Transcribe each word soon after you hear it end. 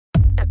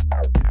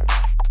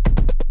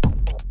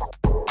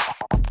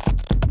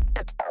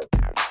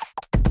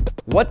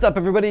What's up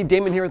everybody,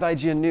 Damon here with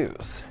IGN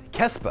News.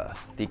 KeSPA,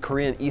 the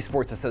Korean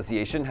eSports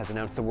Association, has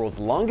announced the world's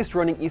longest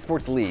running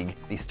eSports league,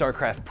 the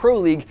StarCraft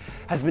ProLeague,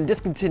 has been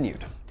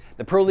discontinued.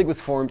 The Pro League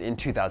was formed in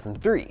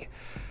 2003.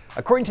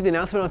 According to the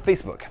announcement on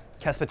Facebook,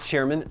 KeSPA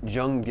chairman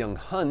Jung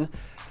Byung-hun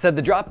said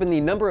the drop in the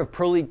number of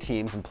Pro League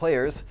teams and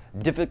players,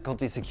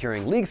 difficulty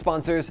securing league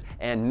sponsors,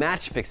 and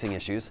match fixing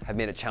issues have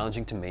made it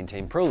challenging to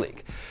maintain Pro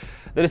League.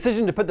 The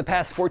decision to put the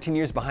past 14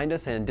 years behind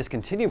us and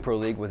discontinue Pro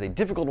League was a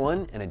difficult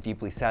one, and it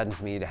deeply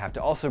saddens me to have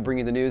to also bring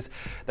you the news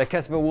that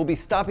KeSPA will be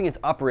stopping its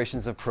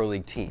operations of Pro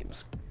League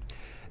teams.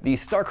 The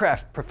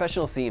StarCraft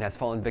professional scene has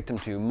fallen victim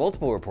to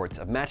multiple reports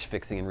of match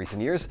fixing in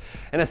recent years,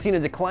 and has seen a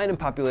decline in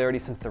popularity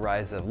since the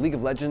rise of League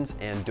of Legends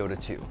and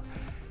Dota 2.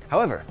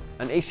 However,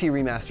 an HD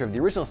remaster of the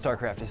original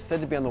StarCraft is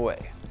said to be on the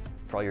way.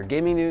 For all your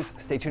gaming news,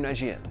 stay tuned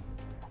IGN.